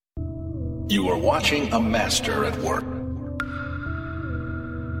You are watching a master at work.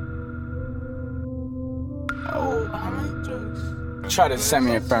 Try to send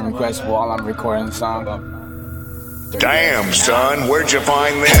me a friend request while I'm recording the song. Damn, son, where'd you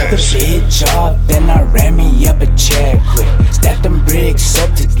find Cut the this? bitch off, then I ran me up a check quick. Stack them bricks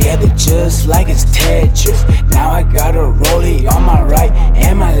up together just like it's Tetris. Now I got a rollie on my right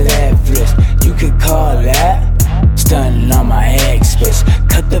and my left wrist. You could call that stunning on my ex bitch.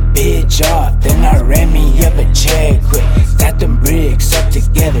 Cut the bitch off, then I ran me up a check quick. Stack them bricks up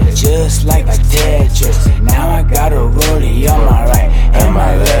together just like it's Tetris. Now I got a rollie on my right and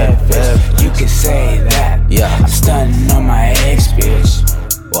my left wrist. You could say that. Yeah, I'm stunning on my ex bitch.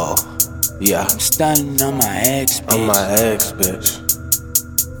 whoa, yeah, I'm stunning on my ex bitch. on my ex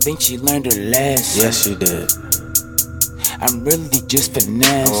bitch. Think she learned her lesson. Yes, she did. I'm really just I'm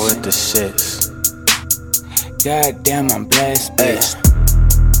finessing. with the shits. Goddamn, I'm blessed, Ay. bitch.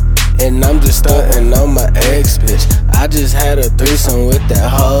 And I'm just stunting on my ex bitch. I just had a threesome with that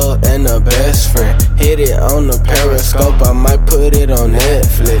hoe and a best friend. Hit it on the Periscope, I might put it on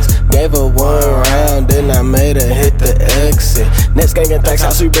Netflix. Gave her one round, then I made her hit the exit. Next gang in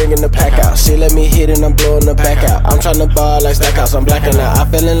Nexxthouse, we bringing the pack out. She let me hit and I'm blowing the back out. I'm tryna ball like Stackhouse, I'm blacking out. I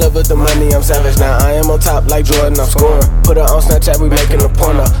fell in love with the money, I'm savage now. I am on top like Jordan, I'm scoring. Put her on Snapchat, we making a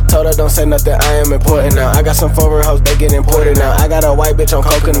porno. Told her don't say nothing, I am important now. I got some foreign hoes, they get imported now. I got a white bitch on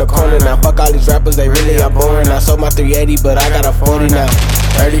coke in the corner now. Fuck all these rappers, they really are boring. I sold my 380, but I got a 40 now.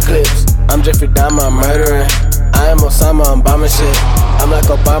 30 clips, I'm Jeffrey Dahmer, I'm murdering. I am Osama, I'm bombing shit. I'm like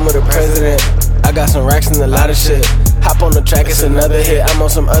Obama, the president. I got some racks and a lot of shit. Hop on the track, it's another hit. I'm on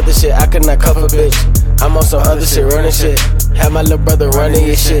some other shit, I could not cuff a bitch. I'm on some other shit, running shit. Have my little brother running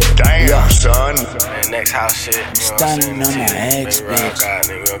your shit. Damn, son. Nexxthouse shit. You know Stunning on my ex bitch. BBRobGod,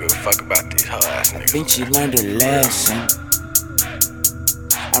 nigga, we don't give a fuck about these hoe ass niggas. Think she learned her lesson.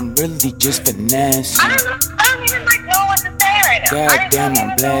 I'm really just finessing. I don't even like know what to say right now. Goddamn,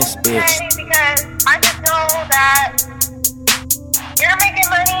 I'm blessed, bitch. Because I just know that you're making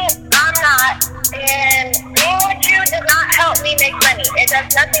money, I'm not, and being with you does not help me make money. It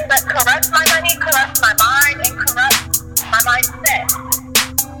does nothing but corrupt my money, corrupt my mind, and corrupt my mindset.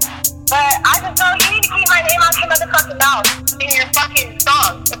 But I just know you need to keep my name out your motherfucking mouth in your fucking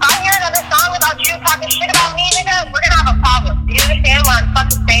song. If I hear another song about you talking shit about me, nigga, we're gonna